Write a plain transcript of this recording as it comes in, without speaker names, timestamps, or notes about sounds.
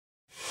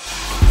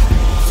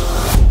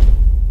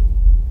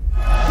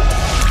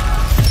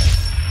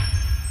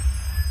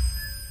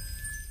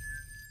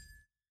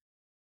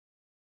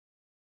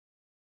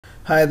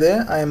Hi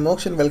there, I am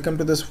Moksh and welcome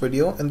to this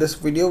video. In this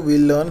video,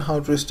 we'll learn how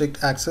to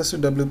restrict access to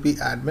WP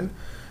admin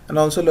and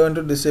also learn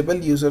to disable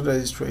user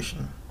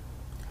registration.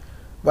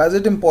 Why is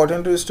it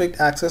important to restrict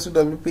access to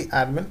WP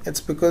admin?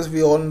 It's because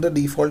we all know the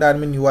default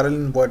admin URL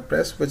in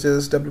WordPress, which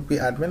is WP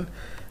admin,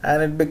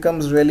 and it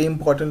becomes really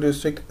important to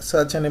restrict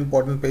such an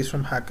important page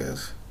from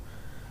hackers.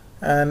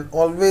 And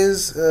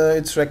always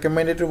it's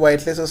recommended to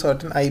whitelist a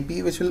certain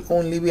IP which will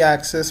only be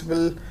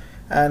accessible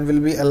and will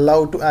be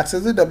allowed to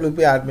access the WP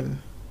admin.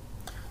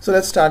 So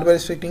let's start by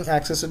restricting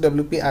access to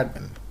WP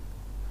admin.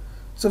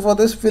 So for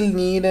this we'll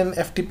need an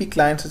FTP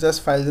client such as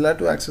Filezilla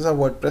to access our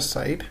WordPress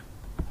site.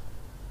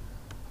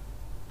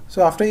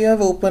 So after you have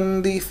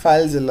opened the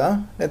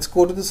Filezilla, let's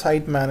go to the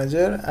site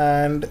manager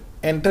and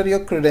enter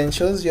your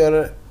credentials,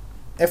 your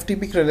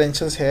FTP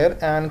credentials here,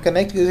 and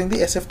connect using the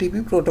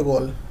SFTP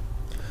protocol.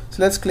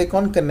 So let's click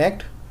on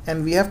connect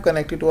and we have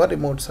connected to our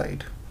remote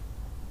site.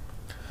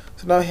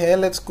 So now here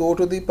let's go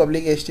to the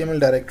public HTML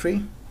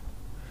directory,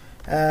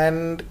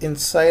 and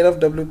inside of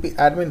WP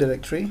admin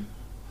directory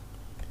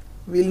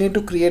we'll need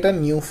to create a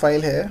new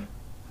file here.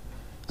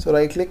 So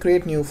right click,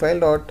 create new file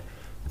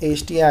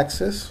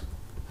 .htaccess,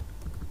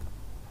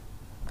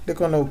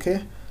 click on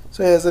OK.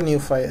 So here's the new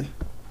file.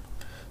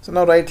 So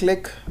now right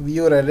click,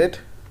 view or edit.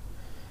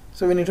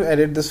 So we need to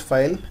edit this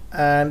file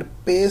and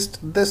paste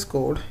this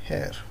code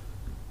here.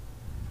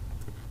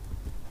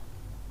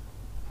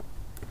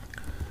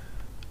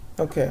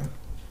 Okay,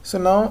 so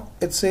now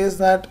it says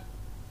that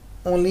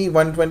only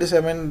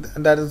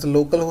 127, that is the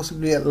local host, will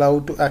be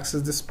allowed to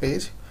access this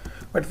page,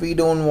 but we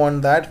don't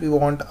want that. We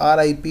want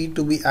our IP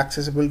to be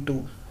accessible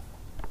too.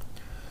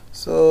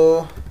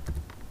 So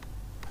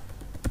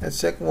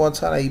let's check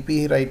what's our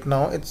IP right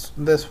now. It's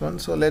this one.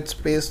 So let's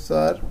paste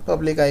our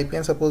public IP,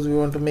 and suppose we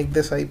want to make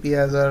this IP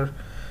as our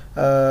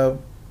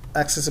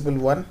accessible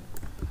one,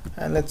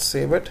 and let's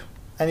save it.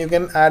 And you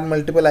can add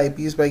multiple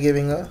IPs by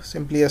giving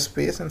simply a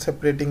space and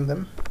separating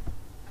them.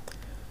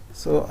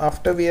 So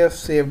after we have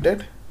saved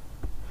it,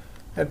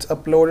 let's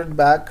upload it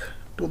back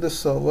to the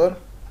server.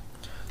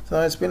 So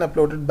now it's been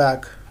uploaded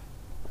back.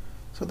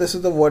 So this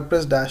is the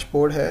WordPress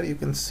dashboard. Here you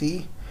can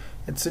see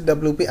it's a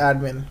WP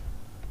admin,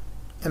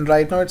 and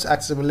right now it's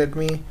accessible. Let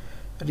me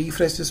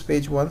refresh this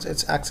page once.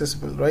 It's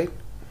accessible, right?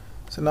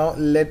 So now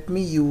let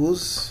me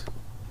use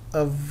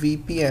a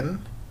VPN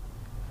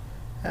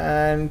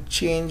and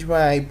change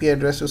my IP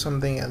address to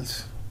something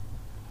else.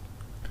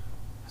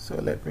 So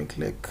let me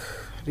click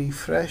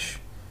refresh.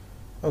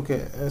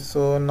 Okay,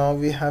 so now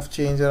we have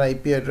changed our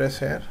IP address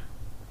here.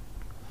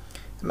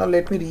 Now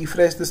let me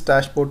refresh this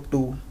dashboard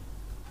too.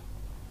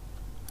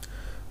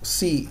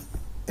 See,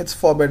 it's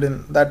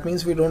forbidden. That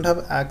means we don't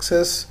have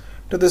access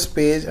to this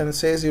page, and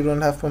says you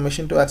don't have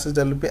permission to access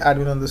WP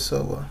admin on this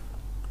server.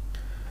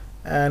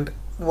 And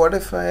what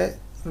if I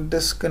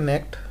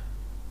disconnect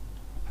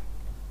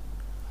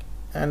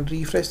and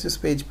refresh this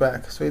page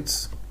back? So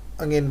it's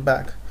again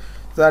back.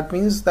 That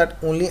means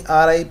that only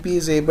our IP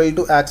is able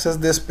to access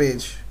this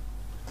page.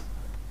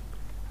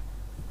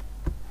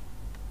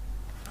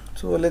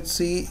 So let's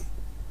see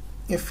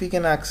if we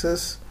can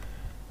access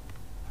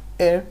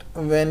it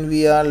when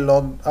we are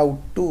logged out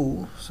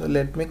too. So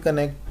let me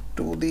connect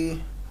to the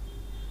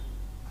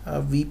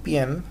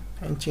VPN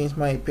and change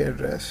my IP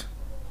address.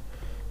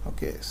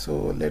 Okay, so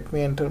let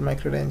me enter my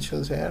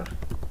credentials here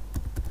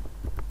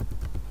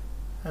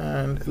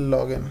and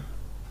log in,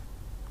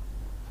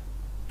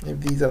 if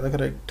these are the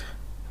correct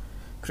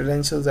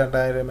credentials that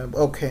I remember.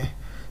 Okay,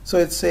 so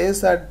it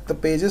says that the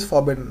page is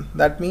forbidden.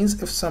 That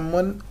means if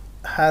someone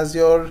has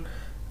your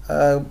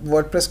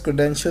WordPress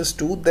credentials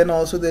too, then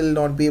also they will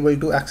not be able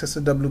to access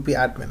the WP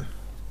admin.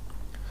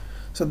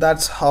 So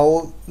that's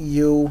how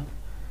you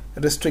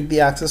restrict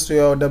the access to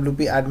your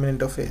WP admin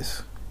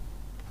interface.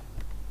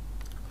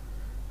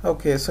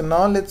 Okay, so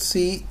now let's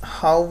see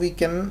how we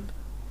can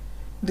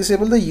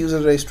disable the user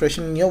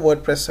registration in your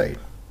WordPress site.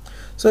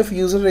 So if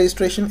user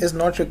registration is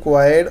not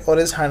required or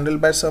is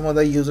handled by some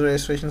other user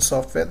registration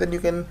software, then you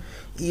can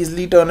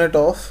easily turn it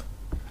off.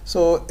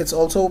 So it's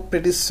also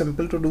pretty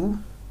simple to do.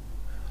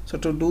 So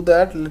to do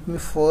that, let me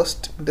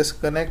first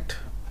disconnect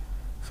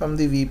from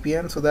the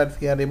VPN so that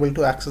we are able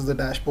to access the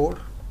dashboard.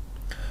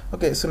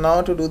 Okay, so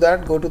now to do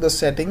that, go to the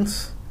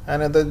settings,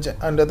 and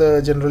under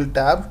the general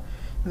tab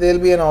there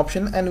will be an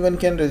option anyone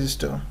can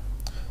register.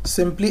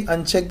 Simply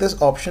uncheck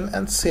this option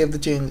and save the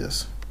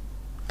changes,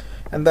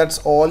 and that's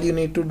all you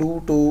need to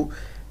do to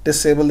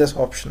disable this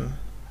option.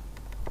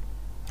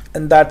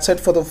 And that's it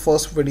for the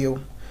first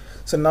video.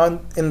 So now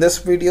in this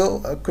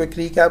video, a quick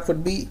recap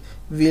would be,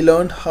 we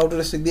learned how to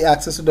restrict the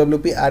access to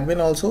WP admin,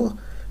 also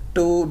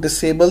to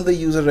disable the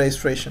user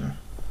registration.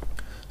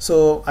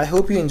 So I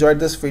hope you enjoyed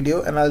this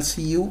video, and I'll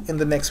see you in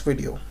the next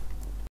video.